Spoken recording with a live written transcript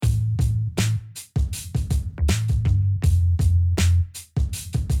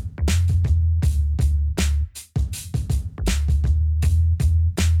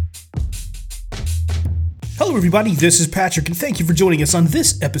everybody, this is Patrick, and thank you for joining us on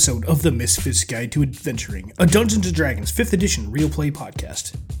this episode of the Misfits Guide to Adventuring, a Dungeons & Dragons 5th edition real play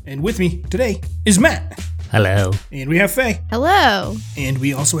podcast. And with me today is Matt. Hello. And we have Faye. Hello. And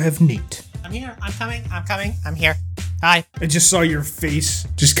we also have Nate. I'm here. I'm coming. I'm here. Hi. I just saw your face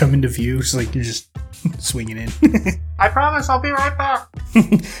just come into view. It's like you're just swinging in. I promise I'll be right back.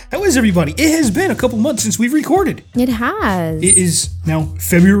 How is everybody? It has been a couple months since we've recorded. It has. It is now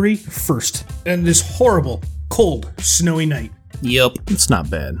February 1st, and this horrible, cold, snowy night. Yep. It's not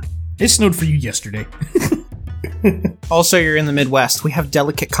bad. It snowed for you yesterday. Also, you're in the Midwest. We have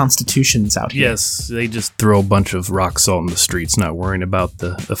delicate constitutions out here. Yes, they just throw a bunch of rock salt in the streets, not worrying about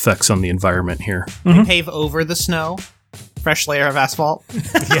the effects on the environment here. We pave over the snow. Fresh layer of asphalt.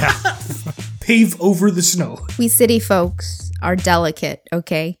 Yeah. Pave over the snow. We city folks are delicate,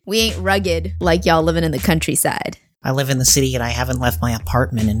 okay? We ain't rugged like y'all living in the countryside. I live in the city and I haven't left my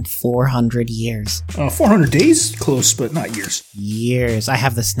apartment in 400 years. 400 days? Close, but not years. Years. I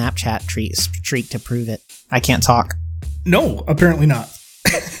have the Snapchat streak to prove it. I can't talk. No, apparently not.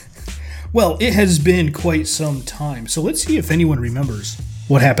 Well, it has been quite some time, so let's see if anyone remembers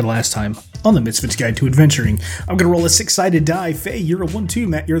what happened last time on the Misfits Guide to Adventuring. I'm going to roll a 6-sided die. Faye, you're a 1-2.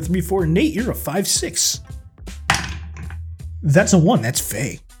 Matt, you're a 3-4. Nate, you're a 5-6. That's a 1. That's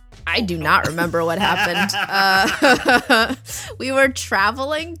Faye. I do not remember what happened. We were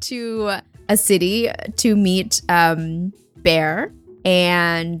traveling to a city to meet Bear,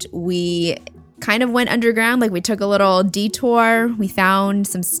 and we kind of went underground. Like, we took a little detour. We found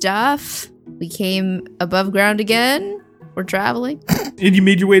some stuff. We came above ground again. We're traveling. And you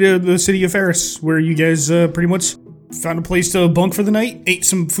made your way to the city of Ferris, where you guys pretty much found a place to bunk for the night, ate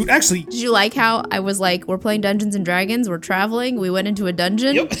some food. Actually, Did you like how I was like, we're playing Dungeons and Dragons, we're traveling, we went into a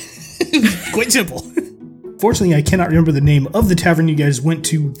dungeon? yep. Quite simple. Fortunately, I cannot remember the name of the tavern you guys went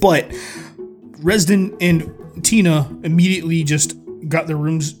to, but Resden and Tina immediately just got their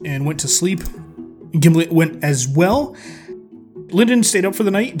rooms and went to sleep. Gimlet went as well. Lyndon stayed up for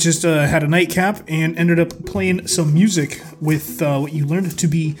the night, just had a nightcap, and ended up playing some music with what you learned to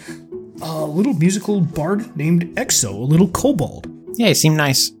be a little musical bard named Exo, a little kobold. Yeah, he seemed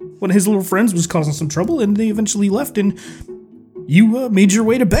nice. One of his little friends was causing some trouble, and they eventually left, and you made your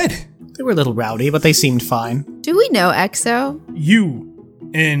way to bed. They were a little rowdy, but they seemed fine. Do we know EXO?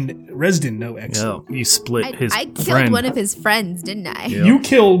 You and Resden know Exo. No, you split his I killed friend. one of his friends, didn't I? Yeah. You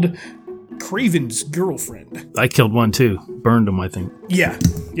killed Craven's girlfriend. I killed one too. Burned him, I think. Yeah,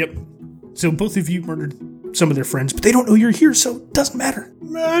 yep. So both of you murdered some of their friends, but they don't know you're here, so it doesn't matter.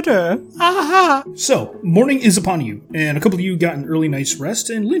 Murder. Aha. So, morning is upon you, and a couple of you got an early night's rest,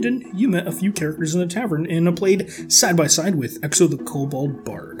 and Lyndon, you met a few characters in the tavern and played side by side with Exo the Kobold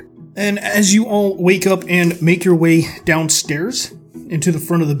Bard. And as you all wake up and make your way downstairs into the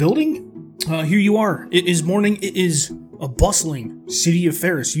front of the building, here you are. It is morning. It is a bustling city of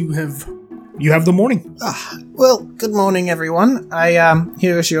Ferris. You have the morning. Well, good morning, everyone.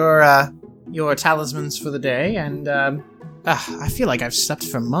 Here's your talismans for the day, and I feel like I've slept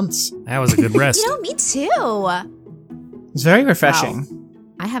for months. That was a good rest. Me too. It's very refreshing. Wow.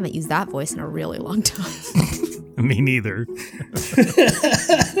 I haven't used that voice in a really long time. Me neither.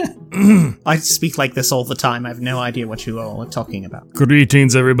 I speak like this all the time. I have no idea what you all are talking about.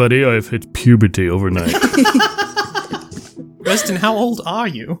 Greetings, everybody. I've hit puberty overnight. Weston, how old are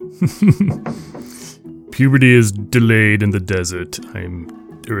you? Puberty is delayed in the desert. I'm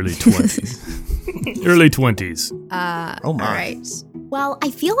early 20s. Early 20s. Oh my. All right. Well, I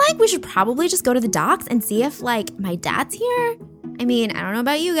feel like we should probably just go to the docks and see if, like, my dad's here. I mean, I don't know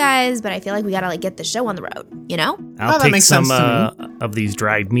about you guys, but I feel like we gotta, like, get the show on the road, you know? I'll that take makes some sense to of these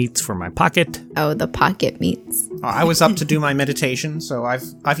dried meats for my pocket. Oh, the pocket meats. I was up to do my meditation, so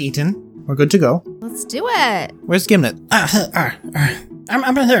I've eaten. We're good to go. Let's do it. Where's Gimlet?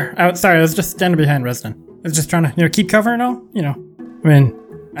 I'm right here. Sorry, I was just standing behind Resden. I was just trying to, keep cover and all, I mean,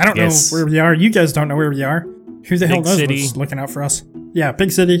 I don't Yes. know where we are. You guys don't know where we are. Who the hell Big knows city. what's looking out for us? Yeah,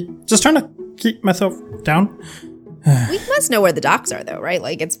 big city. Just trying to keep myself down. We must know where the docks are, though, right?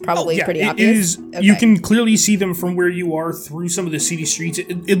 Like, it's probably pretty it obvious. is. You can clearly see them from where you are through some of the city streets.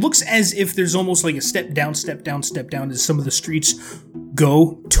 It looks as if there's almost like a step down as some of the streets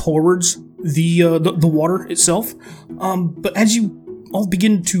go towards the water itself. But as you all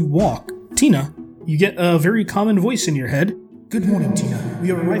begin to walk, Tina, you get a very common voice in your head. Good morning, Tina.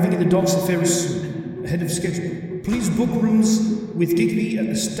 We are arriving at the docks of Ferris soon, ahead of schedule. Please book rooms with Gigby at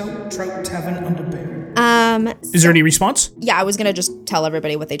the Stout Trout Tavern under Bear. Is there any response? Yeah, I was gonna just tell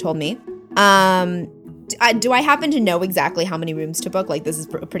everybody what they told me. Do I happen to know exactly how many rooms to book? Like, this is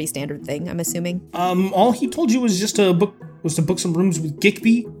a pretty standard thing, I'm assuming. All he told you was just to book some rooms with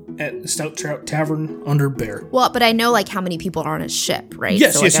Gigby at the Stout Trout Tavern under Bear. Well, but I know like how many people are on a ship, right?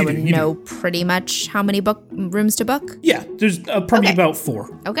 Yes, so like yes, I you would do, you know pretty much how many rooms to book. Yeah, there's probably Okay. about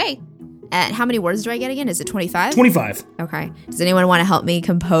 4. Okay. And how many words do I get again? Is it 25? 25. Okay. Does anyone want to help me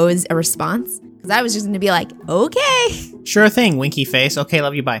compose a response? Because I was just going to be like, okay. Sure thing, winky face. Okay,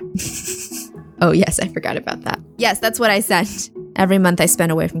 love you, bye. Oh, yes, I forgot about that. Yes, that's what I sent. Every month I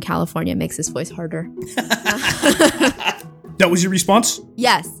spend away from California makes his voice harder. That was your response?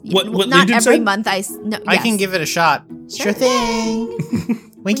 Yes. What Not Lyndon every said? month no, I yes. can give it a shot. Sure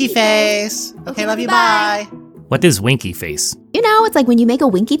thing. Winky face. Okay, love you, bye. bye. What is winky face? You know, it's like when you make a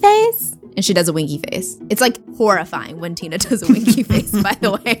winky face. And she does a winky face. It's like horrifying when Tina does a winky face, by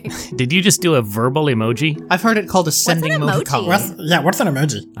the way. Did you just do a verbal emoji? I've heard it called a sending an emoji? emoticon. What's an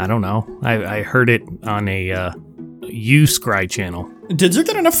emoji? I don't know. I heard it on a U-Scry channel. Did you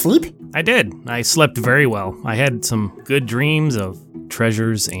get enough sleep? I did. I slept very well. I had some good dreams of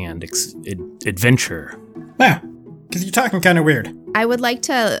treasures and adventure. Yeah, because you're talking kind of weird. I would like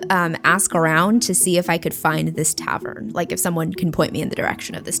to ask around to see if I could find this tavern. Like if someone can point me in the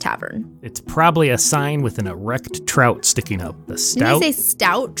direction of this tavern. It's probably a sign with an erect trout sticking up. The Did stout. you say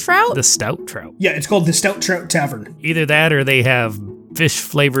stout trout? The stout trout. Yeah, it's called the Stout Trout Tavern. Either that or they have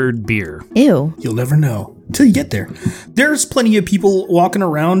fish-flavored beer. Ew. You'll never know till you get there. There's plenty of people walking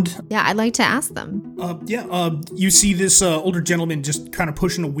around. Yeah, I'd like to ask them. You see this older gentleman just kind of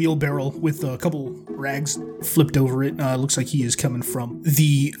pushing a wheelbarrow with a couple rags flipped over it. Looks like he is coming from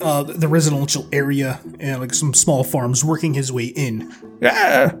the residential area and like some small farms, working his way in.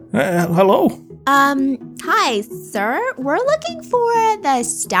 Hello. Hi, sir. We're looking for the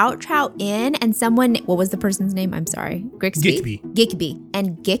Stout Trout Inn and someone, what was the person's name? I'm sorry. Grigsby? Gickby.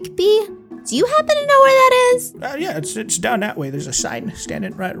 And Gickby? Do you happen to know where that is? Yeah, it's down that way. There's a sign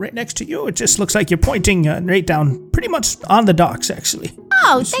standing right next to you. It just looks like you're pointing right down, pretty much on the docks, actually.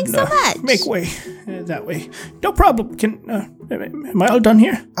 Oh, thanks so much. Make way that way. No problem. Am I all done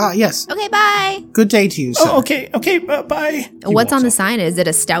here? Yes. Okay, bye. Good day to you, sir. Oh, okay, bye. He What's walks on the off. sign? Is it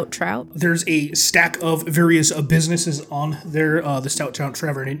a Stout Trout? There's a stack of various businesses on there. The Stout Trout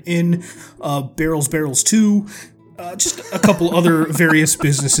Tavern and Inn, Barrels 2, just a couple other various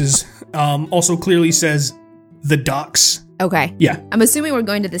businesses. Also clearly says the docks. Okay. Yeah. I'm assuming we're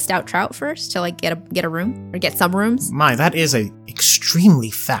going to the Stout Trout first to like get a room or get some rooms. My, that is a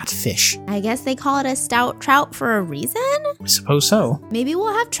extremely fat fish. I guess they call it a Stout Trout for a reason. I suppose so. Maybe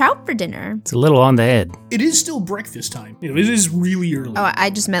we'll have trout for dinner. It's a little on the head. It is still breakfast time. It is really early. Oh,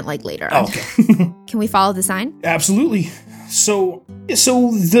 I just meant like later. Oh, okay. Can we follow the sign? Absolutely. So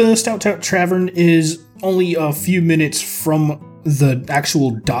the Stout Trout Tavern is only a few minutes from the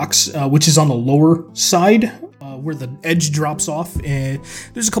actual docks, which is on the lower side, where the edge drops off, and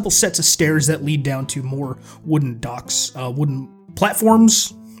there's a couple sets of stairs that lead down to more wooden docks, wooden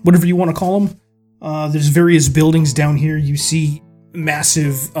platforms, whatever you want to call them. There's various buildings down here. You see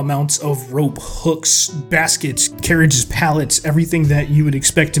massive amounts of rope, hooks, baskets, carriages, pallets, everything that you would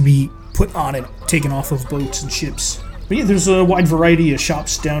expect to be put on it, taken off of boats and ships. But yeah, there's a wide variety of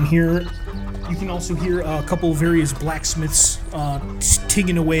shops down here. You can also hear a couple various blacksmiths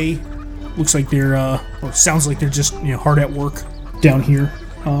tigging away. Looks like they're, or sounds like they're just hard at work down here.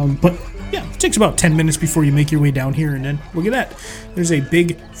 But yeah, it takes about 10 minutes before you make your way down here, and then look at that. There's a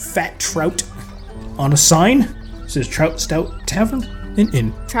big fat trout on a sign. It says Trout Stout Tavern and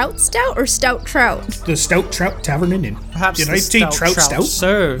Inn. Trout Stout or Stout Trout? The Stout Trout Tavern and Inn. Perhaps Did the I say Trout Stout?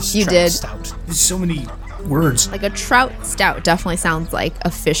 serves You trout did. Stout. There's so many words. Like a Trout Stout definitely sounds like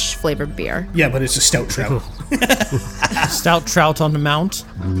a fish flavored beer. Yeah, but it's a stout trout. Stout trout on the mount.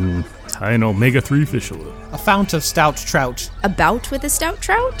 High in omega-3 fish oil. A fount of stout trout. A bout with a Stout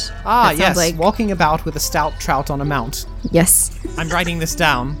Trout? Ah, That sounds yes. like- Walking about with a stout trout on a mount. Yes. I'm writing this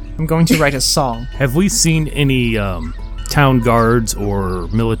down. I'm going to write a song. Have we seen any town guards or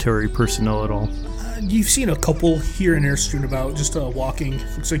military personnel at all? You've seen a couple here and there strewn about, just walking.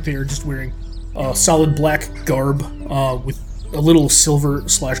 Looks like they are just wearing solid black garb with a little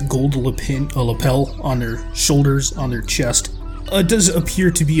silver/gold lapel on their shoulders, on their chest. It does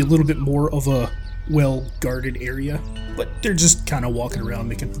appear to be a little bit more of a well-guarded area, but they're just kind of walking around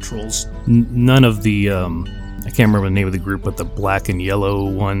making patrols. None of the, I can't remember the name of the group, but the black and yellow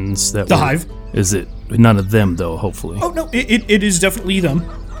ones that The were- Hive? Is it? None of them, though, hopefully. Oh, no, it is definitely them.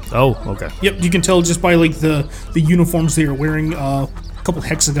 Oh, okay. Yep, you can tell just by like the uniforms they are wearing, a couple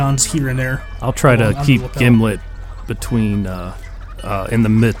hexagons here and there. I'll try to on the keep lapel. Gimlet between, in the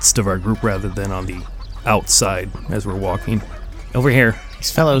midst of our group rather than on the outside as we're walking. Over here.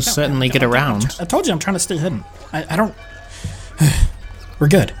 These fellows certainly get around. I told you I'm trying to stay hidden. I don't... We're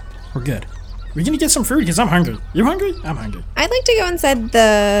good. We're gonna get some food because I'm hungry. You hungry? I'm hungry. I'd like to go inside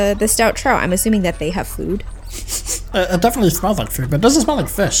the stout trout. I'm assuming that they have food. It definitely smells like food, but it doesn't smell like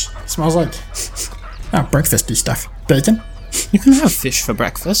fish. It smells like breakfasty stuff. Bacon. You can have fish for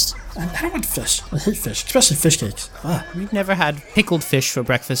breakfast. I don't want fish. I hate fish, especially fish cakes. You've never had pickled fish for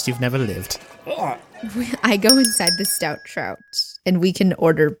breakfast, you've never lived. I go inside the stout trout, and we can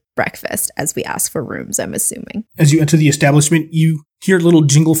order breakfast as we ask for rooms, I'm assuming. As you enter the establishment, you hear a little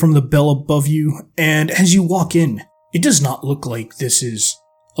jingle from the bell above you, and as you walk in, it does not look like this is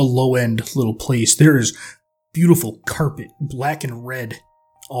a low-end little place. There is beautiful carpet, black and red,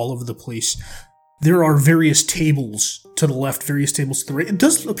 all over the place. There are various tables to the left, various tables to the right. It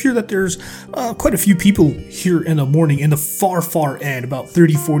does appear that there's quite a few people here in the morning. In the far, far end, about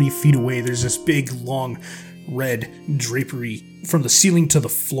 30, 40 feet away, there's this big, long, red drapery from the ceiling to the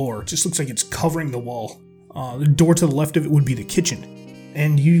floor. It just looks like it's covering the wall. The door to the left of it would be the kitchen.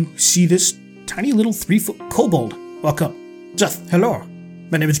 And you see this tiny little 3-foot kobold walk up. Jeff, hello.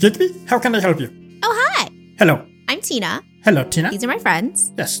 My name is Gigby. How can I help you? Oh, hi. Hello. I'm Tina. Hello, Tina. These are my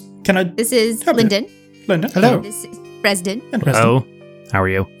friends. Yes. Can I... This is help you? Lyndon. Lyndon. Hello. This is Preston. And Preston. Hello. How are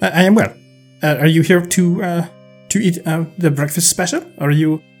you? I am well. Are you here to eat the breakfast special? Or are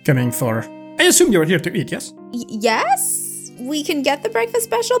you coming for... I assume you're here to eat, yes? Yes, we can get the breakfast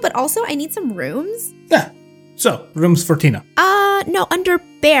special, but also I need some rooms. Yeah. So, rooms for Tina. No, under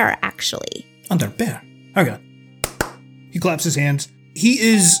Bear, actually. Under Bear. Okay. He claps his hands. He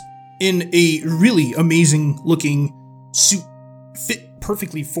is in a really amazing looking suit, fit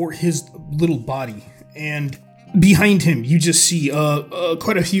perfectly for his little body. And behind him, you just see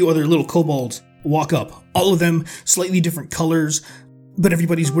quite a few other little kobolds walk up. All of them slightly different colors, but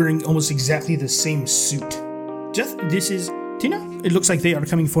everybody's wearing almost exactly the same suit. Jeff, this is Tina. It looks like they are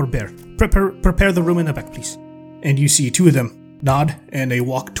coming for Bear. Prepare the room in the back, please. And you see two of them nod, and they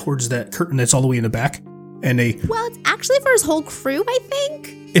walk towards that curtain that's all the way in the back. And Well, it's actually for his whole crew, I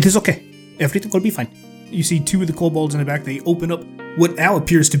think. it is okay. Everything will be fine. You see two of the kobolds in the back. They open up what now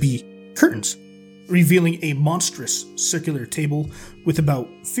appears to be curtains, revealing a monstrous circular table with about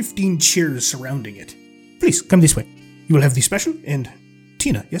 15 chairs surrounding it. Please, come this way. You will have the special, and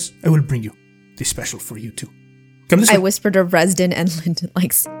Tina, yes, I will bring you the special for you too. Come this way. I whispered to Resden and Lyndon,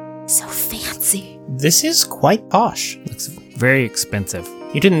 like, so fancy. This is quite posh. Looks very expensive.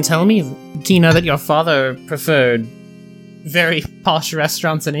 You didn't tell me, Tina, that your father preferred very posh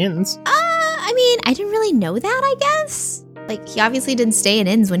restaurants and inns. I mean, I didn't really know that, I guess. Like, he obviously didn't stay in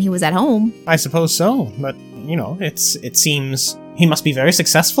inns when he was at home. I suppose so, but, you know, it seems he must be very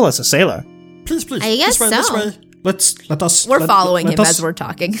successful as a sailor. Please. I guess this way, so. This way. Let us. We're following let him us- as we're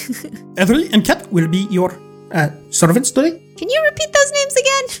talking. Edri and Kat will be your servants today. Can you repeat those names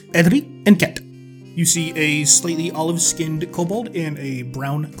again? Edri and Kat. You see a slightly olive-skinned kobold and a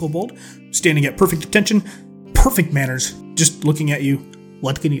brown kobold standing at perfect attention, perfect manners, just looking at you.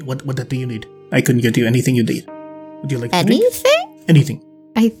 What do you need? I couldn't get you anything you need. Would you like to drink? Anything?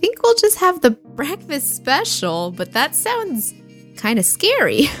 Anything? I think we'll just have the breakfast special, but that sounds kind of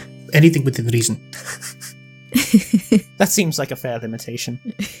scary. Anything within reason. That seems like a fair limitation.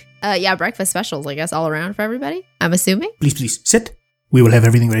 Yeah, breakfast specials, I guess, all around for everybody. I'm assuming. Please sit. We will have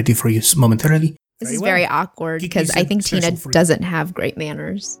everything ready for you momentarily. This Very is well. very awkward You because I said think special Tina for you. doesn't have great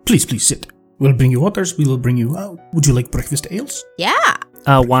manners. Please sit. We'll bring you waters. We will bring you. Would you like breakfast ales? Yeah.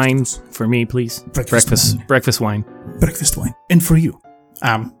 Wines for me, please. Breakfast Breakfast wine. Breakfast wine. And for you,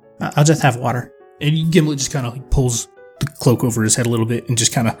 I'll just have water. And Gimlet just kind of pulls the cloak over his head a little bit and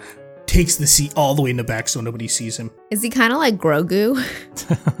just kind of takes the seat all the way in the back so nobody sees him. Is he kind of like Grogu?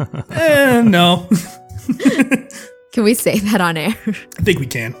 No. Can we say that on air? I think we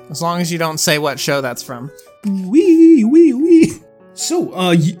can. As long as you don't say what show that's from. Wee.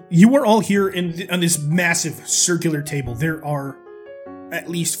 So, you are all here on this massive circular table. There are at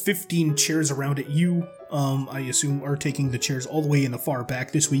least 15 chairs around it. You, I assume, are taking the chairs all the way in the far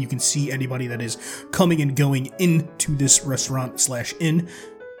back. This way you can see anybody that is coming and going into this restaurant/inn.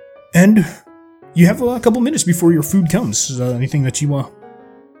 And you have a couple minutes before your food comes. Anything that you want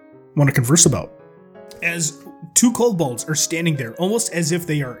to converse about? As two kobolds are standing there, almost as if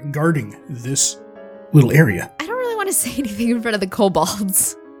they are guarding this little area. I don't really want to say anything in front of the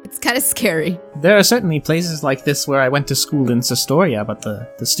kobolds. It's kind of scary. There are certainly places like this where I went to school in Sestoria, but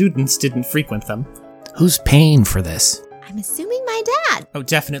the students didn't frequent them. Who's paying for this? I'm assuming my dad. Oh,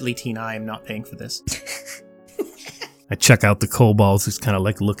 definitely, Tina, I am not paying for this. I check out the kobolds, just kind of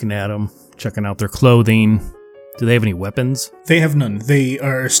like looking at them, checking out their clothing. Do they have any weapons? They have none. They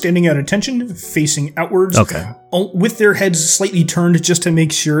are standing at attention, facing outwards, Okay. with their heads slightly turned just to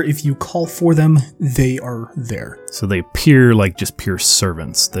make sure if you call for them, they are there. So they appear like just pure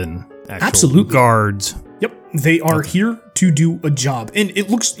servants, then. actual Absolutely. guards. Yep, they are here to do a job. And it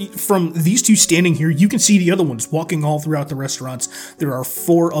looks, from these two standing here, you can see the other ones walking all throughout the restaurants. There are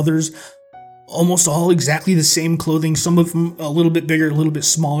 4 others, almost all exactly the same clothing, some of them a little bit bigger, a little bit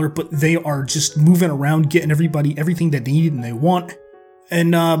smaller, but they are just moving around, getting everybody everything that they need and they want.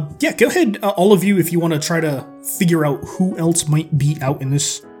 And yeah, go ahead, all of you, if you want to try to figure out who else might be out in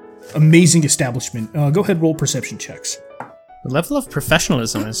this amazing establishment. Go ahead, roll perception checks. The level of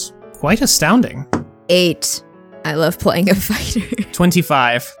professionalism is quite astounding. 8. I love playing a fighter.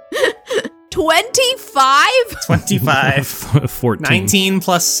 25. 25? 25. 14. 19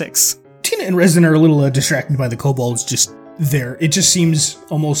 plus 6. Tina and Resin are a little distracted by the kobolds just there. It just seems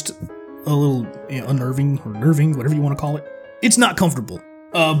almost a little unnerving or nerving, whatever you want to call it. It's not comfortable.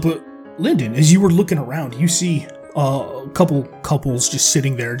 But Lyndon, as you were looking around, you see a couple couples just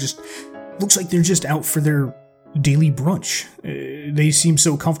sitting there. Just looks like they're just out for their daily brunch. They seem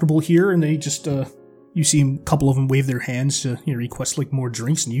so comfortable here, and they just you see a couple of them wave their hands to request like more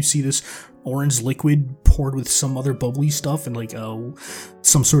drinks, and you see this orange liquid poured with some other bubbly stuff and like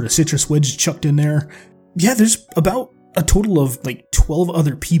some sort of citrus wedge chucked in there. Yeah, there's about a total of like 12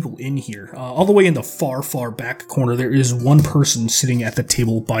 other people in here. All the way in the far back corner, there is one person sitting at the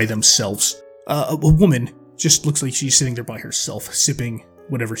table by themselves. A woman just looks like she's sitting there by herself, sipping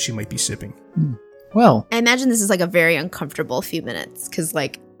whatever she might be sipping. Well, I imagine this is like a very uncomfortable few minutes because,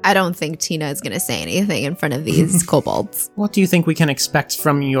 like, I don't think Tina is going to say anything in front of these kobolds. what do you think we can expect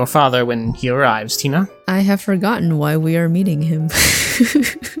from your father when he arrives, Tina? I have forgotten why we are meeting him,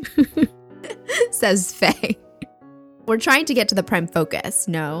 says Faye. We're trying to get to the prime focus,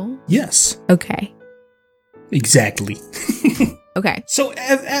 no? Yes, Okay. exactly. Okay. So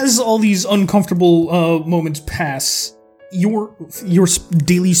as all these uncomfortable moments pass, your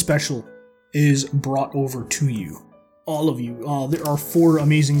daily special is brought over to you. All of you. There are 4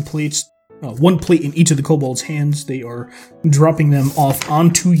 amazing plates. 1 plate in each of the kobolds' hands. They are dropping them off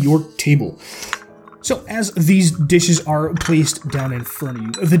onto your table. So as these dishes are placed down in front of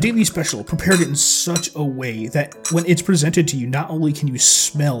you, the daily special prepared in such a way that when it's presented to you, not only can you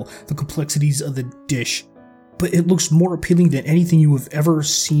smell the complexities of the dish, but it looks more appealing than anything you have ever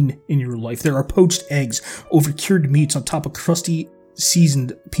seen in your life. There are poached eggs over cured meats on top of crusty,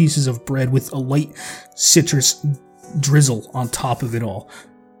 seasoned pieces of bread with a light citrus drizzle on top of it all.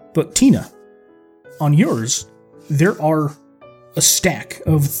 But Tina, on yours, there are a stack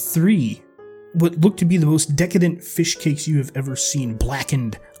of 3 what look to be the most decadent fish cakes you have ever seen,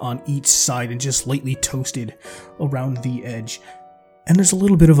 blackened on each side and just lightly toasted around the edge. And there's a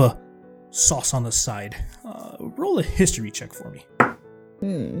little bit of a sauce on the side. Roll a history check for me.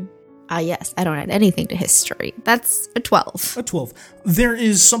 Yes, I don't add anything to history. That's a 12. A 12. There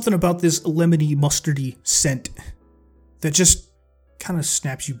is something about this lemony, mustardy scent that just kind of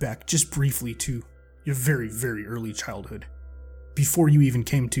snaps you back just briefly to your very, very early childhood. Before you even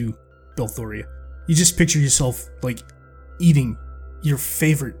came to Belthoria. You just picture yourself, like, eating your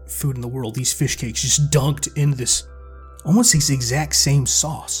favorite food in the world, these fish cakes, just dunked in this almost this exact same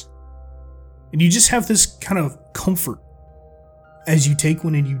sauce. And you just have this kind of comfort as you take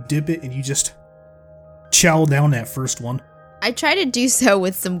one and you dip it and you just chow down that first one. I try to do so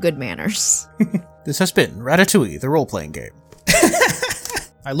with some good manners. This has been Ratatouille, the role-playing game.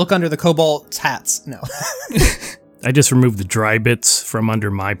 I look under the kobold's hats. No. I just removed the dry bits from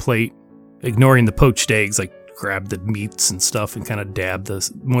under my plate, ignoring the poached eggs, like grab the meats and stuff and kind of dab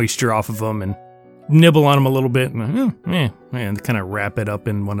the moisture off of them and nibble on them a little bit and kind of wrap it up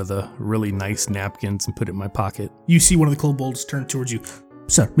in one of the really nice napkins and put it in my pocket. You see one of the kobolds turn towards you.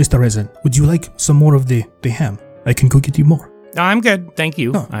 Sir, Mr. Resin, would you like some more of the ham? I can go get you more. No, I'm good, thank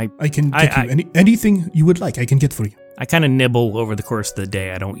you. No, I can get you anything you would like, I can get for you. I kind of nibble over the course of the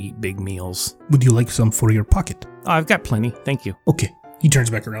day. I don't eat big meals. Would you like some for your pocket? Oh, I've got plenty, thank you. Okay. He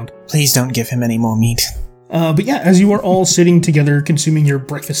turns back around. Please don't give him any more meat. But yeah, as you are all sitting together consuming your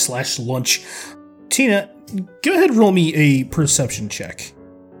breakfast/lunch, Tina, go ahead and roll me a perception check.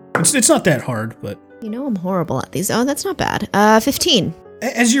 It's not that hard, but... You know I'm horrible at these. Oh, that's not bad. 15.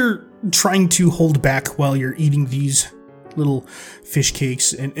 As you're trying to hold back while you're eating these little fish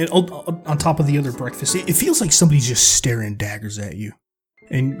cakes and on top of the other breakfast, it feels like somebody's just staring daggers at you.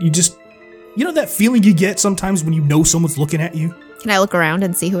 And you just... You know that feeling you get sometimes when you know someone's looking at you? Can I look around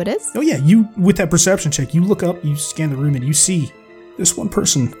and see who it is? Oh yeah, you, with that perception check, you look up, you scan the room, and you see this one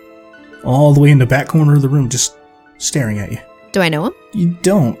person all the way in the back corner of the room just staring at you. Do I know him? You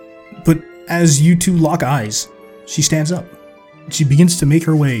don't, but as you two lock eyes, she stands up. She begins to make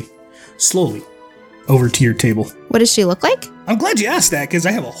her way, slowly, over to your table. What does she look like? I'm glad you asked that, because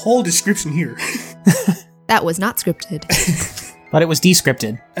I have a whole description here. That was not scripted. But it was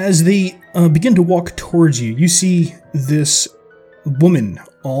descripted. As they begin to walk towards you, you see this woman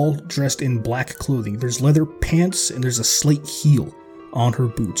all dressed in black clothing. There's leather pants and there's a slate heel on her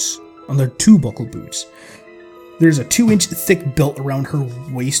boots, on their 2 buckle boots. There's a 2-inch thick belt around her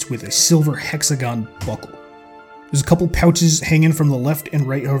waist with a silver hexagon buckle. There's a couple pouches hanging from the left and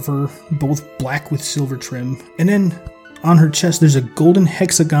right of her, both black with silver trim. And then on her chest, there's a golden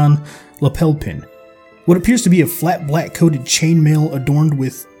hexagon lapel pin. What appears to be a flat black coated chainmail adorned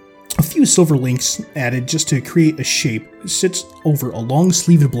with a few silver links added just to create a shape sits over a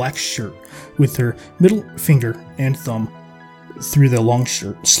long-sleeved black shirt with her middle finger and thumb through the long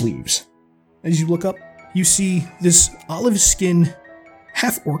shirt sleeves. As you look up, you see this olive-skinned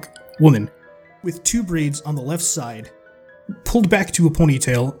half-orc woman with 2 braids on the left side, pulled back to a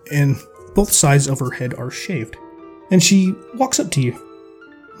ponytail, and both sides of her head are shaved. And she walks up to you.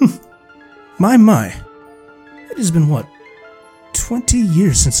 My. It has been, 20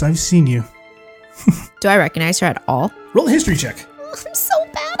 years since I've seen you. Do I recognize her at all? Roll a history check. I'm so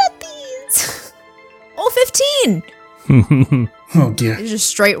bad at these. Oh, 15. Oh, dear. These are just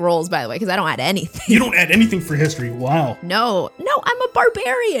straight rolls, by the way, because I don't add anything. You don't add anything for history. Wow. No, I'm a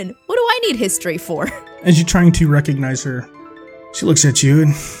barbarian. What do I need history for? As you're trying to recognize her, she looks at you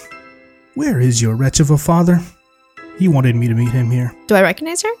and... Where is your wretch of a father? He wanted me to meet him here. Do I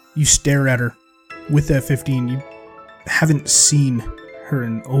recognize her? You stare at her. With that 15, you haven't seen her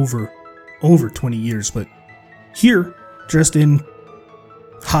in over 20 years, but here, dressed in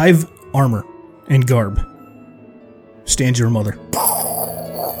hive armor and garb, stands your mother.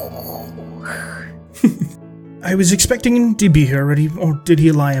 I was expecting to be here already, or did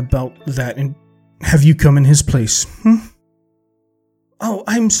he lie about that, and have you come in his place? Oh,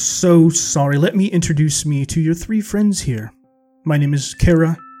 I'm so sorry. Let me introduce me to your 3 friends here. My name is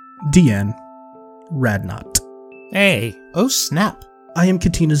Kara Deanne Radnot. Hey. Oh, snap. I am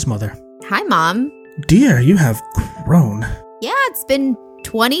Katina's mother. Hi, Mom. Dear, you have grown. Yeah, it's been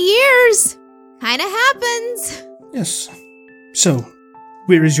 20 years. Kinda happens. Yes. So,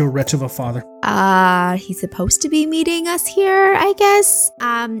 where is your wretch of a father? He's supposed to be meeting us here, I guess.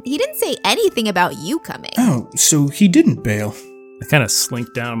 He didn't say anything about you coming. Oh, so he didn't bail. I kind of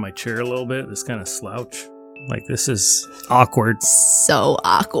slink down in my chair a little bit, just kind of slouch. Like, this is awkward. So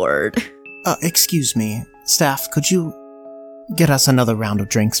awkward. Excuse me, staff, could you get us another round of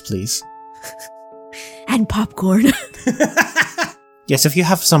drinks, please? And popcorn. Yes, if you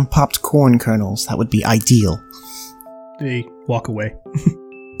have some popped corn kernels, that would be ideal. They walk away.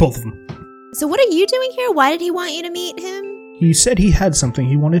 Both of them. So what are you doing here? Why did he want you to meet him? He said he had something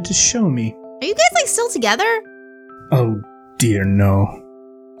he wanted to show me. Are you guys, still together? Oh, dear, no.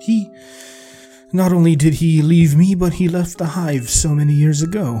 Not only did he leave me, but he left the hive so many years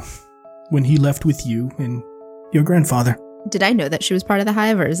ago. When he left with you and your grandfather. Did I know that she was part of the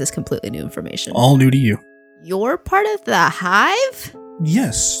hive, or is this completely new information? All new to you. You're part of the hive?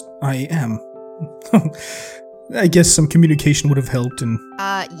 Yes, I am. I guess some communication would have helped, and...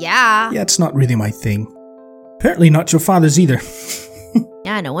 Yeah. Yeah, it's not really my thing. Apparently not your father's either.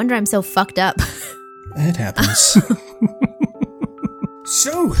 Yeah, no wonder I'm so fucked up. It happens.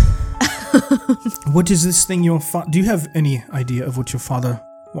 So, what is this thing your father... Do you have any idea of what your father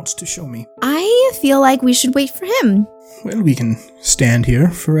wants to show me? I feel like we should wait for him. Well, we can stand here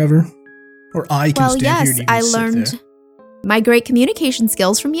forever. Or I can stand here and you can I sit learned there. my great communication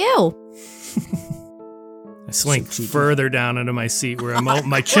skills from you. I slink further down into my seat where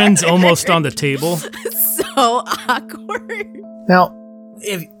my chin's almost on the table. So awkward. Now,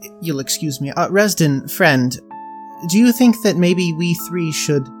 if you'll excuse me, Resden, friend, do you think that maybe we 3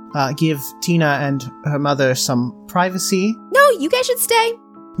 should give Tina and her mother some privacy? No, you guys should stay.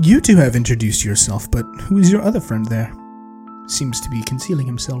 You two have introduced yourself, but who is your other friend there? Seems to be concealing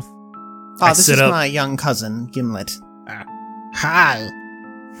himself. This is my young cousin, Gimlet. Hi.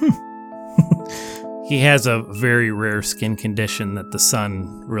 He has a very rare skin condition that the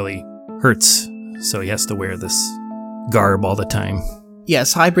sun really hurts, so he has to wear this garb all the time.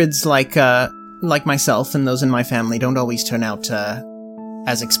 Yes, hybrids like myself and those in my family don't always turn out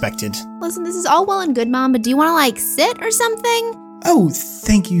as expected. Listen, this is all well and good, Mom, but do you want to, sit or something? Oh,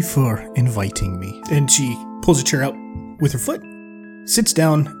 thank you for inviting me. And she pulls a chair out with her foot, sits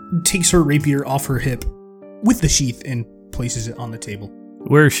down, takes her rapier off her hip with the sheath, and places it on the table.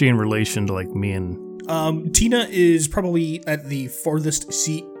 Where is she in relation to, me and... Tina is probably at the farthest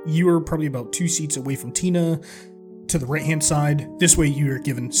seat. You are probably about 2 seats away from Tina, to the right-hand side. This way you are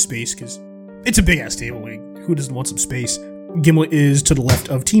given space, because it's a big-ass table. Who doesn't want some space? Gimlet is to the left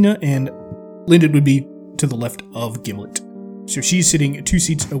of Tina, and Lyndon would be to the left of Gimlet. So she's sitting 2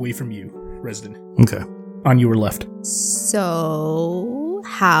 seats away from you, Resden. Okay. on your left. So,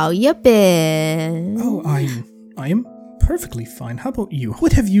 how you been? Oh, I am perfectly fine. How about you?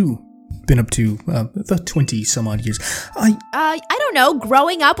 What have you been up to the 20 some odd years? I don't know,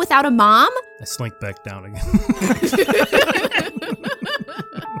 growing up without a mom? I slink back down again.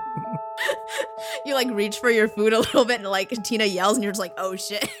 You like reach for your food a little bit and like Tina yells and you're just like, oh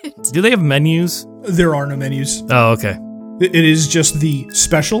shit. Do they have menus? There are no menus. Oh, okay. It is just the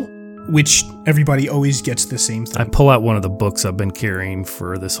special, which everybody always gets the same I thing. pull out one of the books I've been carrying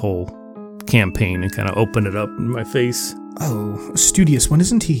for this whole campaign and kind of open it up in my face. Oh, a studious one,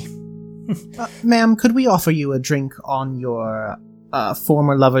 isn't he? Ma'am, could we offer you a drink on your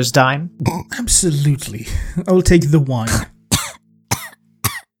former lover's dime? Absolutely. I'll take the wine.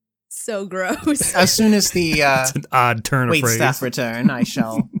 So gross. As soon as the It's an odd turn of wait phrase. staff return, I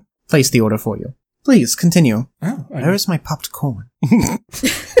shall place the order for you. Please, continue. Oh, Where is my popped corn?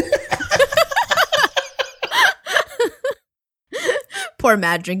 Poor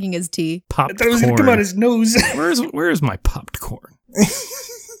Matt drinking his tea. Popped that was gonna come out corn. his nose. Where's my popped corn?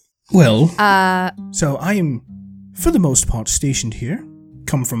 Well, Uh, so I am, for the most part, stationed here.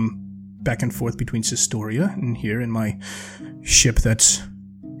 Come from back and forth between Sistoria and here in my ship that's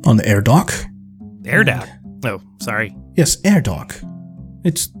on the air dock. Air dock. Oh, sorry. Yes, air dock.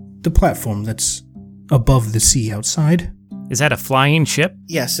 It's the platform that's above the sea outside. Is that a flying ship?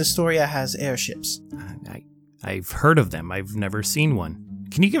 Yes, Astoria has airships. I've heard of them. I've never seen one.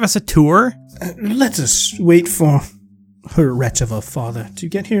 Can you give us a tour? Let us wait for her wretch of a father to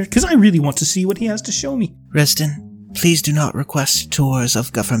get here, because I really want to see what he has to show me. Reston, please do not request tours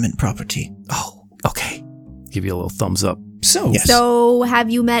of government property. Oh, okay. Give you a little thumbs up. So, Yes. so have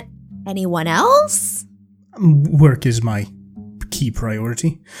you met anyone else? work is my key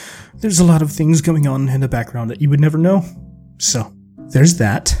priority. There's a lot of things going on in the background that you would never know. So, there's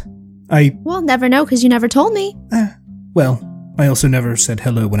that. Well, never know because you never told me. Well, I also never said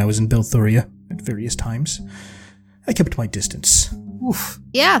hello when I was in Belthoria at various times. I kept my distance. Oof.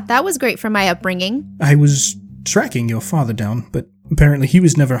 Yeah, that was great for my upbringing. I was tracking your father down, but apparently he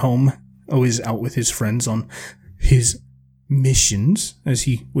was never home, always out with his friends on his missions, as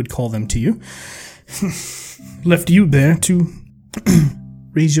he would call them to you. Left you there to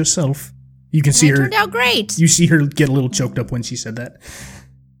raise yourself. You can see It her. turned out great. You see her get a little choked up when she said that.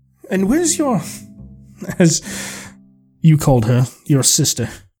 And where's your, as you called her, your sister,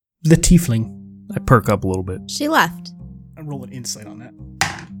 the tiefling? I perk up a little bit. She left. I roll an insight on that.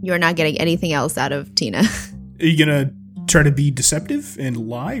 You're not getting anything else out of Tina. Are you gonna try to be deceptive and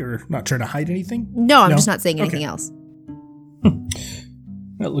lie, or not try to hide anything? No, I'm No? just not saying anything Okay. else.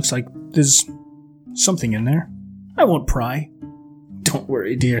 It looks like there's something in there. I won't pry. Don't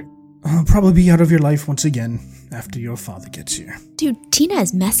worry, dear. I'll probably be out of your life once again after your father gets here. Dude, Tina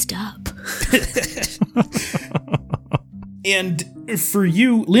is messed up. And for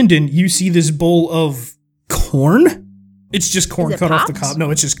you, Lyndon, you see this bowl of corn? It's just corn Is it cut off the popped? cob.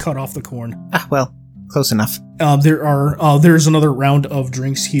 No, it's just cut off the corn. Ah, well, close enough. There's another round of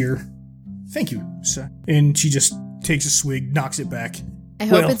drinks here. Thank you, sir. And she just takes a swig, knocks it back. I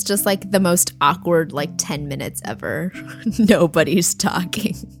hope Well- it's just like the most awkward 10 minutes ever. Nobody's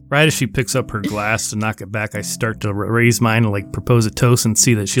talking. Right as she picks up her glass to knock it back, I start to raise mine and propose a toast and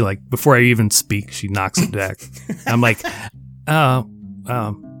see that she before I even speak, she knocks it back. I'm like,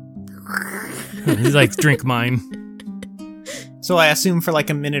 he's like, drink mine. So I assume for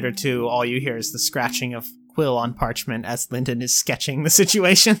a minute or two, all you hear is the scratching of quill on parchment as Lyndon is sketching the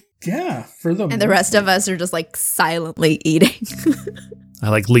situation. Yeah, for the And the rest of us are just silently eating. I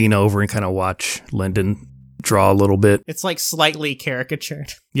lean over and kind of watch Lyndon draw a little bit. It's slightly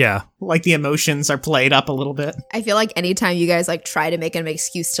caricatured. Yeah. The emotions are played up a little bit. I feel like anytime you guys try to make an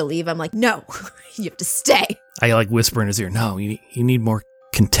excuse to leave, I'm like, no, you have to stay. I whisper in his ear, no, you need more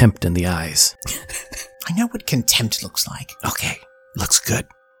contempt in the eyes. I know what contempt looks like. Okay, looks good.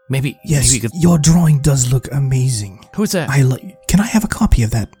 Maybe Yes, you could. your drawing does look amazing. Who's that? Can I have a copy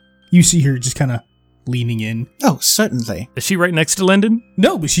of that? You see her just kind of leaning in. Oh, certainly. Is she right next to Lyndon?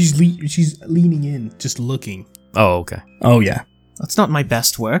 No, but she's leaning in, just looking. Oh, okay. Oh yeah. It's not my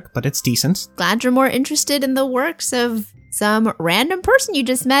best work, but it's decent. Glad you're more interested in the works of some random person you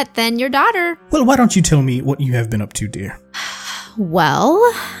just met than your daughter. Well, why don't you tell me what you have been up to, dear? Well,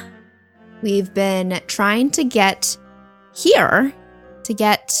 we've been trying to get here to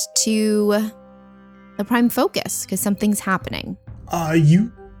get to the Prime Focus because something's happening.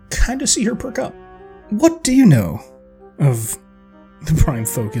 You kind of see her perk up. What do you know of the Prime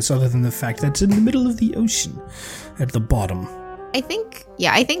Focus other than the fact that it's in the middle of the ocean at the bottom? I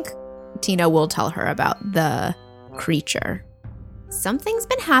think Tina will tell her about the creature. something's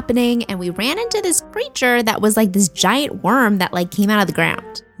been happening, and we ran into this creature that was like this giant worm that like came out of the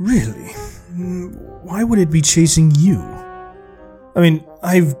ground. Really? Why would it be chasing you? I mean,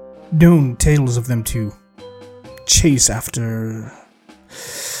 I've known tales of them to chase after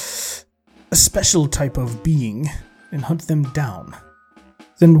a special type of being and hunt them down.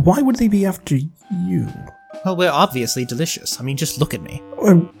 Then why would they be after you? Well, we're obviously delicious. I mean, just look at me.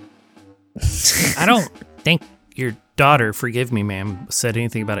 I don't think your daughter, forgive me, ma'am, said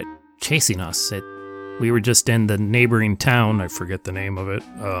anything about it chasing us. We were just in the neighboring town. I forget the name of it.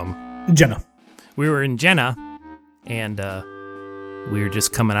 Jenna. We were in Jenna, and we were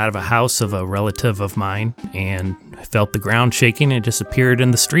just coming out of a house of a relative of mine, and I felt the ground shaking and it just appeared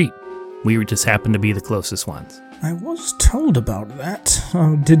in the street. We just happened to be the closest ones. I was told about that.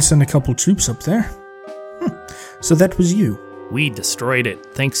 I did send a couple troops up there. So that was you. We destroyed it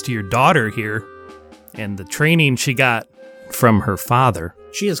thanks to your daughter here and the training she got from her father.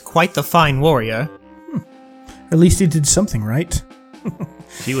 She is quite the fine warrior. At least he did something right.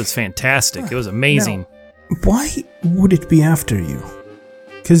 She was fantastic. It was amazing. Now, why would it be after you?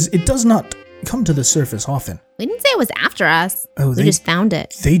 Because it does not come to the surface often. We didn't say it was after us. Oh, We just found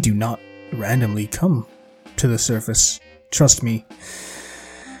it. They do not randomly come to the surface. Trust me.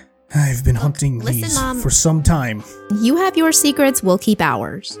 I've been hunting listen, these Mom. for some time. You have your secrets, we'll keep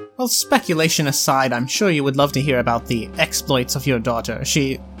ours. Well, speculation aside, I'm sure you would love to hear about the exploits of your daughter.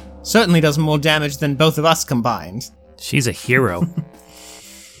 She certainly does more damage than both of us combined. She's a hero.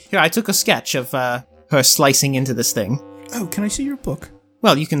 Here, I took a sketch of her slicing into this thing. Oh, can I see your book?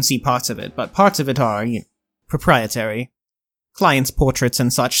 Well, you can see parts of it, but parts of it are proprietary. Clients' portraits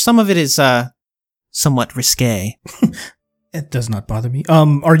and such. Some of it is, somewhat risque. It does not bother me.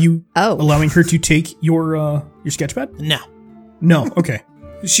 Are you Oh. allowing her to take your sketchpad? No. No, okay.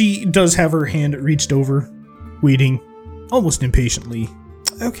 She does have her hand reached over, waiting almost impatiently.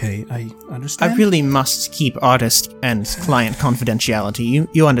 Okay, I understand. I really must keep artist and client confidentiality.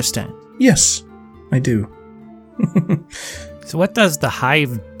 You understand? Yes, I do. So what does the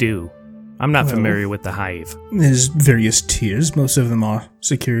hive do? I'm not Well- familiar with the hive. There's various tiers. Most of them are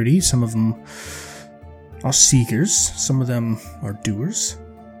security. Some of them are seekers. Some of them are doers.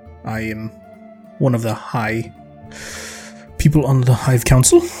 I am one of the high people on the Hive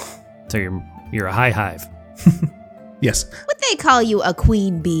Council. So you're a hive. Yes. Would they call you a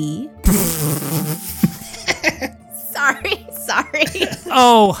queen bee? Sorry.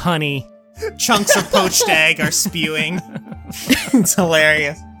 Oh, honey. Chunks of poached egg are spewing. It's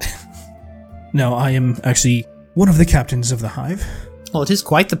hilarious. No, I am actually one of the captains of the Hive. Well, it is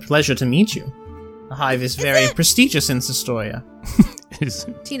quite the pleasure to meet you. The Hive is very prestigious in Sestoria.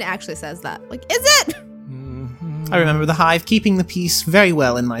 Tina actually says that. Like, is it? I remember the Hive keeping the peace very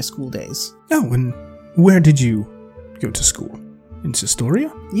well in my school days. Oh, and where did you go to school? In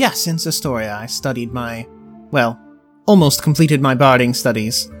Sestoria? Yes, in Sestoria I studied almost completed my barding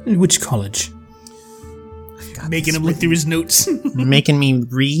studies. In which college? Making him look through his notes. Making me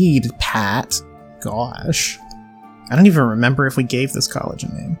read, Pat. Gosh. I don't even remember if we gave this college a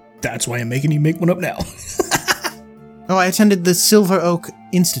name. That's why I'm making you make one up now. Oh, I attended the Silver Oak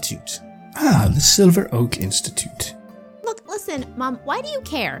Institute. Ah, the Silver Oak Institute. Look, listen, Mom, why do you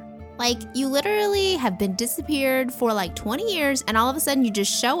care? Like, you literally have been disappeared for like 20 years, and all of a sudden you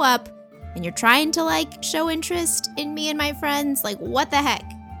just show up, and you're trying to like show interest in me and my friends. Like, what the heck?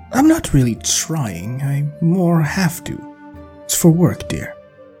 I'm not really trying. I more have to. It's for work, dear.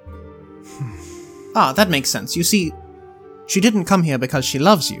 Ah, that makes sense. You see, she didn't come here because she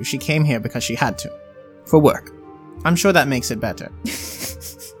loves you. She came here because she had to. For work. I'm sure that makes it better.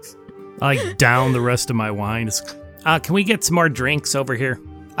 I down the rest of my wine. Can we get some more drinks over here?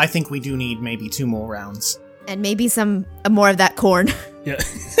 I think we do need maybe 2 more rounds. And maybe some more of that corn. Yeah.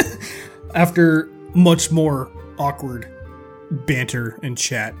 After much more awkward banter and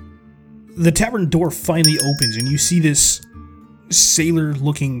chat, the tavern door finally opens and you see this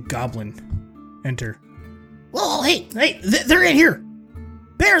sailor-looking goblin enter. Oh, hey, they're in here.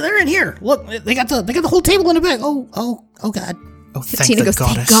 Bear, they're in here. Look, they got the whole table in the back. Oh, God. Oh, thank Tina the goes,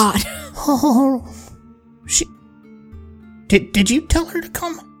 goddess. thank God. Oh, she. Did you tell her to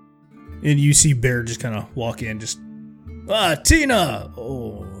come? And you see Bear just kind of walk in, just. Tina.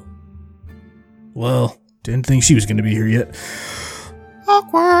 Oh. Well, didn't think she was going to be here yet.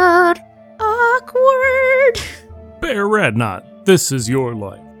 Awkward. Bear Redknot, this is your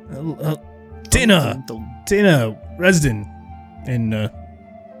life. Tina, Resden, and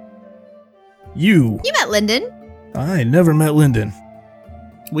you. You met Lyndon. I never met Lyndon.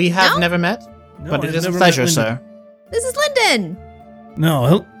 We have No? never met, No, but it I've is a never pleasure, met sir. This is Lyndon.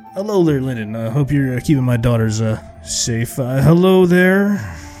 No, hello there, Lyndon. I hope you're keeping my daughters safe. Hello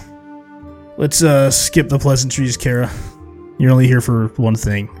there. Let's skip the pleasantries, Kara. You're only here for one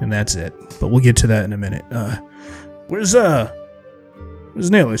thing, and that's it. But we'll get to that in a minute. Where's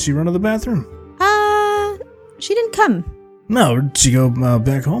Nayla? Is she run to the bathroom? She didn't come. No, did she go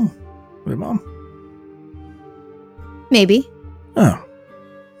back home with her mom? Maybe. Oh.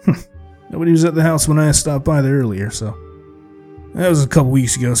 Nobody was at the house when I stopped by there earlier, so... That was a couple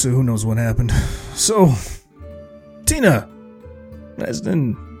weeks ago, so who knows what happened. So... Tina!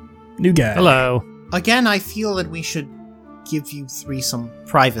 Resden. New guy. Hello. Again, I feel that we should give you three some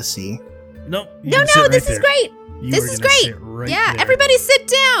privacy. Nope. No, this is great. This is great. Yeah, there. everybody sit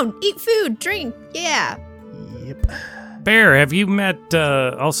down. Eat food, drink. Yeah. Yep. Bear, have you met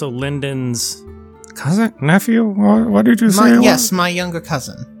also Lyndon's cousin? Nephew? What did you say? Yes, my younger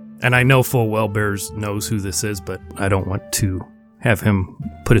cousin. And I know full well Bear knows who this is, but I don't want to have him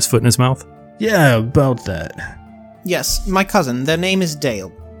put his foot in his mouth. Yeah, about that. Yes, my cousin. Their name is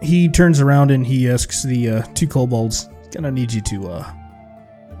Dale. He turns around and he asks the two kobolds, gonna need you to,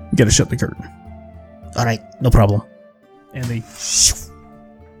 you gotta shut the curtain. Alright, no problem. And they...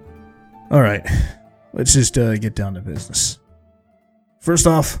 Alright, let's just get down to business. First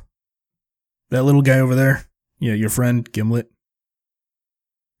off, that little guy over there, your friend, Gimlet,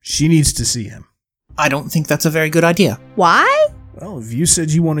 she needs to see him. I don't think that's a very good idea. Why? Well, if you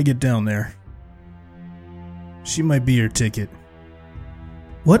said you want to get down there, she might be your ticket.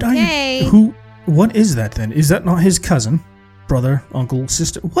 What are you... What is that then? Is that not his cousin? Brother, uncle,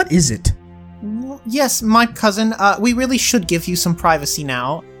 sister? What is it? Yes, my cousin. We really should give you some privacy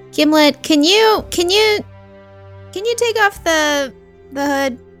now. Gimlet, can you take off the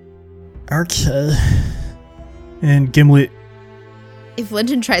hood? Okay. And Gimlet... If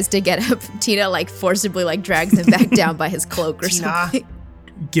Lyndon tries to get up, Tina forcibly drags him back down by his cloak or something.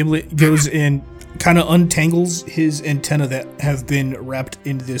 Gimlet goes and kind of untangles his antenna that have been wrapped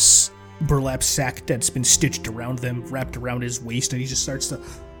in this burlap sack that's been stitched around them, wrapped around his waist, and he just starts to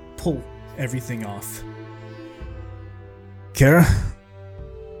pull everything off. Kara,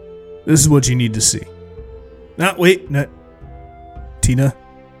 this is what you need to see. Wait. Tina?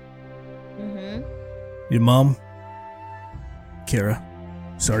 Mm-hmm. Your mom? Kara,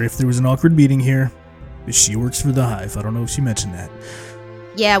 sorry if there was an awkward meeting here, but she works for the Hive. I don't know if she mentioned that.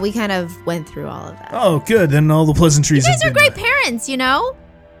 Yeah, we kind of went through all of that. Oh, good. Then all the pleasantries. You guys are great parents, Yeah.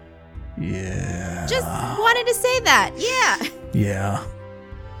 Just wanted to say that. Yeah. Yeah.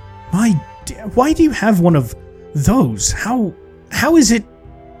 Why do you have one of those? How is it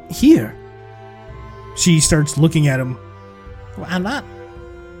here? She starts looking at him. Well, I'm not.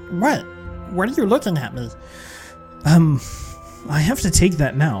 What? What are you looking at me? I have to take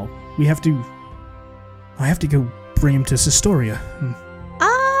that now. I have to go bring him to Sistoria.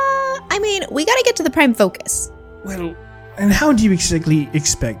 We gotta get to the prime focus. Well, and how do you exactly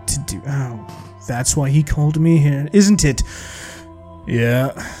expect to do? Oh, that's why he called me here, isn't it?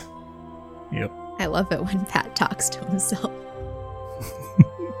 Yeah. Yep. I love it when Pat talks to himself.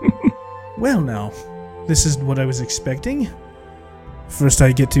 Well, now, this is what I was expecting. First,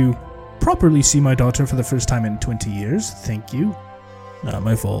 I get to properly see my daughter for the first time in 20 years. Thank you. Not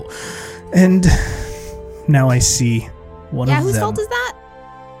my fault. And now I see one of them. Yeah, whose fault is that?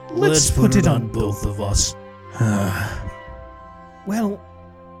 Let's put it on both of us. Well,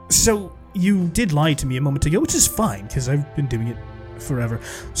 so you did lie to me a moment ago, which is fine, because I've been doing it forever.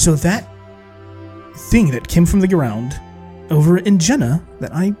 So that thing that came from the ground over in Jenna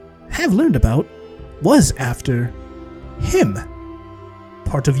that I have learned about was after him.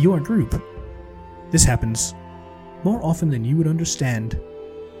 Part of your group. This happens more often than you would understand.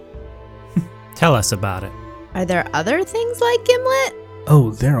 Tell us about it. Are there other things like Gimlet?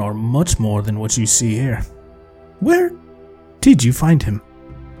 Oh, there are much more than what you see here. Where did you find him?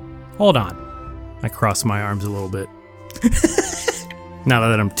 Hold on. I cross my arms a little bit. Now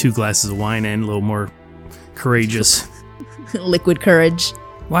that I'm 2 glasses of wine in, a little more courageous. Liquid courage.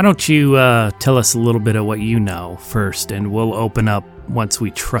 Why don't you tell us a little bit of what you know first, and we'll open up once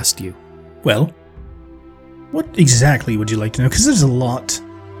we trust you. Well, what exactly would you like to know? Because there's a lot.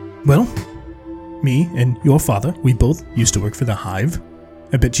 Well, me and your father, we both used to work for the Hive.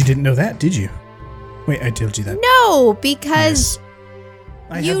 I bet you didn't know that, did you? Wait, I told you that. No, because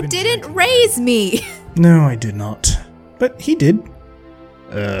Yes. you didn't raise me. No, I did not. But he did.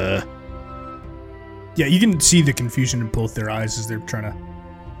 Yeah, you can see the confusion in both their eyes as they're trying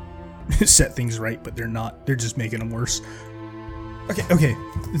to set things right, but they're not. They're just making them worse. Okay.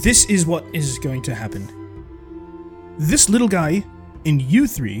 This is what is going to happen. This little guy and you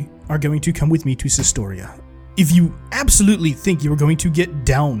 3 are going to come with me to Sistoria. If you absolutely think you're going to get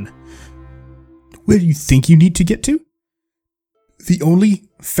down where you think you need to get to, the only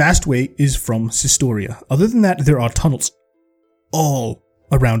fast way is from Sistoria. Other than that, there are tunnels all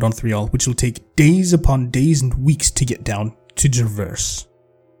around on Threal, which will take days upon days and weeks to get down to Traverse.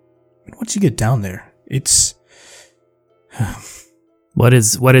 And once you get down there, it's... What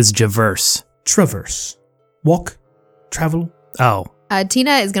is Traverse? Traverse. Walk, travel. Oh,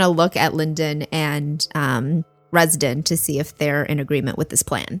 Tina is going to look at Lyndon and Resden to see if they're in agreement with this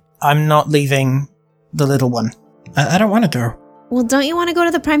plan. I'm not leaving the little one. I don't want to go. Well, don't you want to go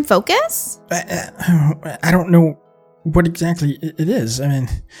to the Prime Focus? I don't know what exactly it is. I mean,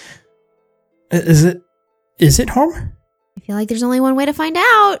 is it home? I feel like there's only one way to find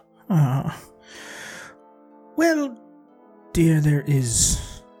out. Well, dear, there is...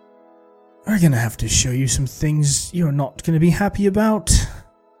 We're gonna have to show you some things you're not gonna be happy about.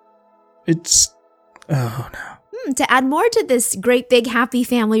 It's... Oh, no. To add more to this great big happy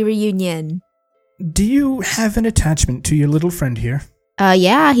family reunion. Do you have an attachment to your little friend here?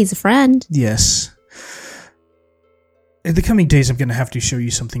 Yeah, he's a friend. Yes. In the coming days, I'm gonna have to show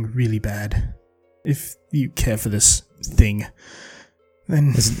you something really bad. If you care for this thing,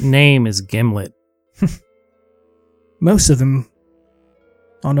 then... his name is Gimlet. Most of them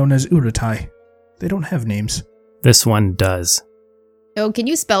are known as Uratai. They don't have names. This one does. Oh, can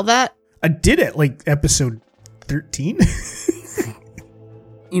you spell that? I did it like episode 13.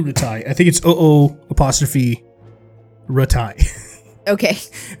 Uratai. I think it's O-O' Ratai. Okay.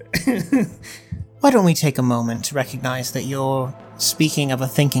 Why don't we take a moment to recognize that you're speaking of a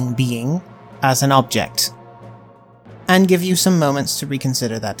thinking being as an object, and give you some moments to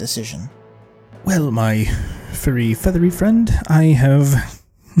reconsider that decision. Well, my furry, feathery friend, I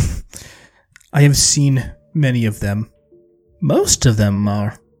have seen many of them. Most of them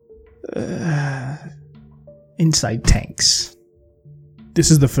are inside tanks.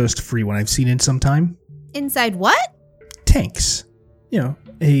 This is the first free one I've seen in some time. Inside what? Tanks. You know,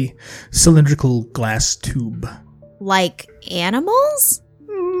 a cylindrical glass tube. Like animals?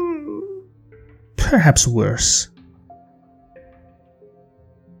 Perhaps worse.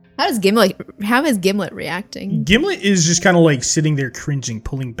 How is Gimlet reacting? Gimlet is just kind of like sitting there cringing,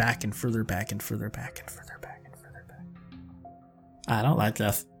 pulling back and further back and further back and further back and further back. I don't like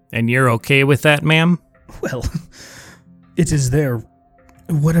this. And you're okay with that, ma'am? Well, it is their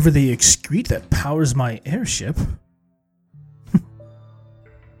whatever they excrete that powers my airship.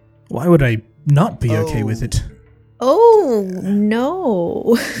 Why would I not be okay with it? Oh,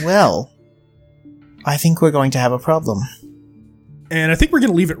 no. Well, I think we're going to have a problem. And I think we're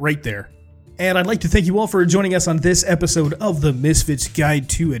going to leave it right there. And I'd like to thank you all for joining us on this episode of the Misfits Guide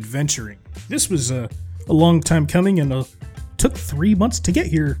to Adventuring. This was a long time coming and took 3 months to get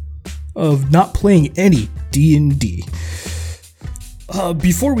here of not playing any D&D.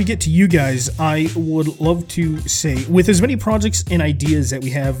 Before we get to you guys, I would love to say, with as many projects and ideas that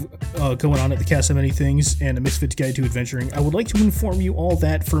we have going on at the Cast of Many Things and the Misfits Guide to Adventuring, I would like to inform you all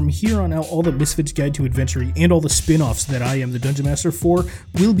that from here on out, all the Misfits Guide to Adventuring and all the spin-offs that I am the Dungeon Master for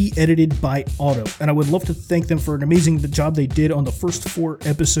will be edited by Otto. And I would love to thank them for an amazing job they did on the first 4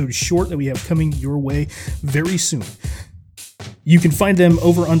 episodes short that we have coming your way very soon. You can find them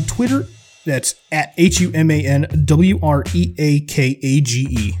over on Twitter. That's at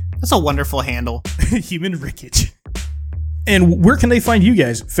HUMANWREAKAGE. That's a wonderful handle. Human Rickage. And where can they find you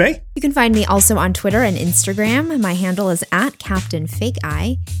guys? Faye? You can find me also on Twitter and Instagram. My handle is at Captain Fake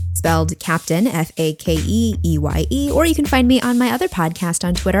Eye, spelled Captain FAKEEYE, or you can find me on my other podcast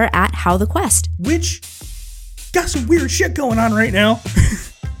on Twitter at How the Quest. Which got some weird shit going on right now.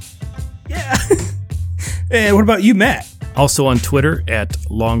 Yeah. And what about you, Matt? Also on Twitter at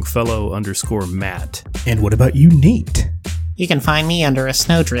Longfellow_Matt. And what about you, Nate? You can find me under a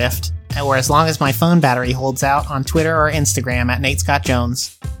snowdrift, or as long as my phone battery holds out, on Twitter or Instagram at Nate Scott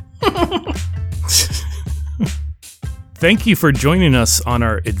Jones. Thank you for joining us on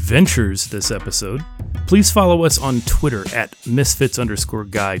our adventures this episode. Please follow us on Twitter at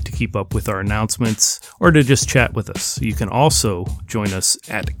Misfits_Guide to keep up with our announcements or to just chat with us. You can also join us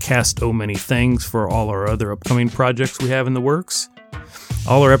at Cast O Many Things for all our other upcoming projects we have in the works.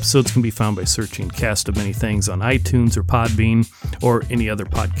 All our episodes can be found by searching Cast of Many Things on iTunes or Podbean or any other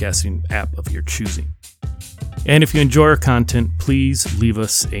podcasting app of your choosing. And if you enjoy our content, please leave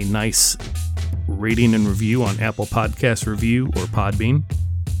us a nice rating and review on Apple Podcast Review or Podbean.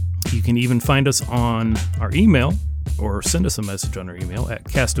 You can even find us on our email or send us a message on our email at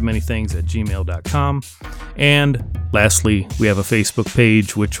castofmanythings@gmail.com. And lastly, we have a Facebook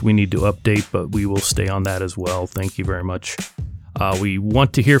page, which we need to update, but we will stay on that as well. Thank you very much. We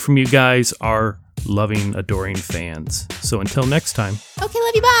want to hear from you guys, our loving, adoring fans. So until next time. Okay,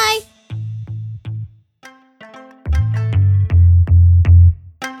 love you, bye.